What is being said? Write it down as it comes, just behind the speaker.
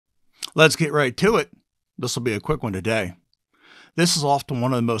Let's get right to it. This will be a quick one today. This is often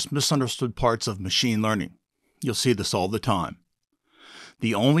one of the most misunderstood parts of machine learning. You'll see this all the time.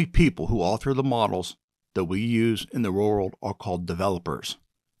 The only people who author the models that we use in the real world are called developers.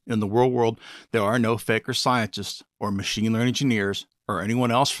 In the real world, there are no faker scientists or machine learning engineers, or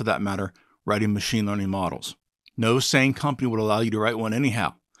anyone else for that matter, writing machine learning models. No sane company would allow you to write one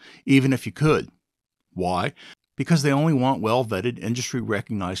anyhow, even if you could. Why? Because they only want well-vetted,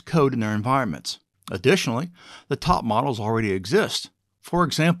 industry-recognized code in their environments. Additionally, the top models already exist. For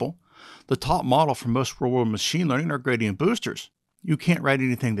example, the top model for most real-world machine learning are gradient boosters. You can't write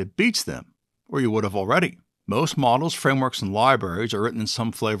anything that beats them, or you would have already. Most models, frameworks, and libraries are written in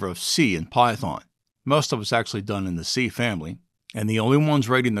some flavor of C and Python. Most of it's actually done in the C family, and the only ones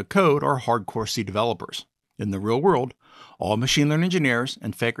writing the code are hardcore C developers. In the real world, all machine learning engineers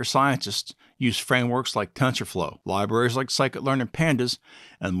and faker scientists use frameworks like TensorFlow, libraries like scikit-learn and Pandas,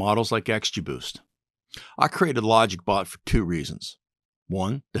 and models like XGBoost. I created LogicBot for two reasons.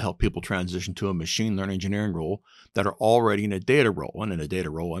 One, to help people transition to a machine learning engineering role that are already in a data role, and in a data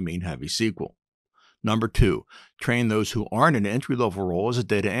role I mean heavy SQL. Number two, train those who aren't in an entry-level role as a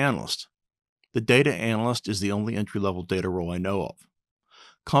data analyst. The data analyst is the only entry-level data role I know of.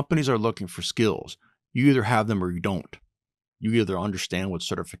 Companies are looking for skills. You either have them or you don't. You either understand what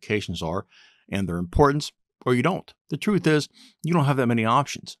certifications are and their importance, or you don't. The truth is, you don't have that many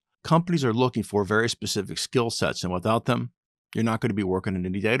options. Companies are looking for very specific skill sets, and without them, you're not going to be working in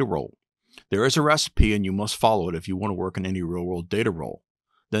any data role. There is a recipe, and you must follow it if you want to work in any real-world data role.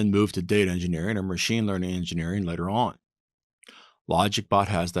 Then move to data engineering or machine learning engineering later on. LogicBot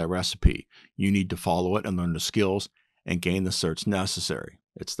has that recipe. You need to follow it and learn the skills and gain the certs necessary.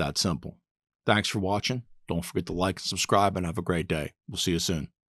 It's that simple. Thanks for watching. Don't forget to like and subscribe, and have a great day. We'll see you soon.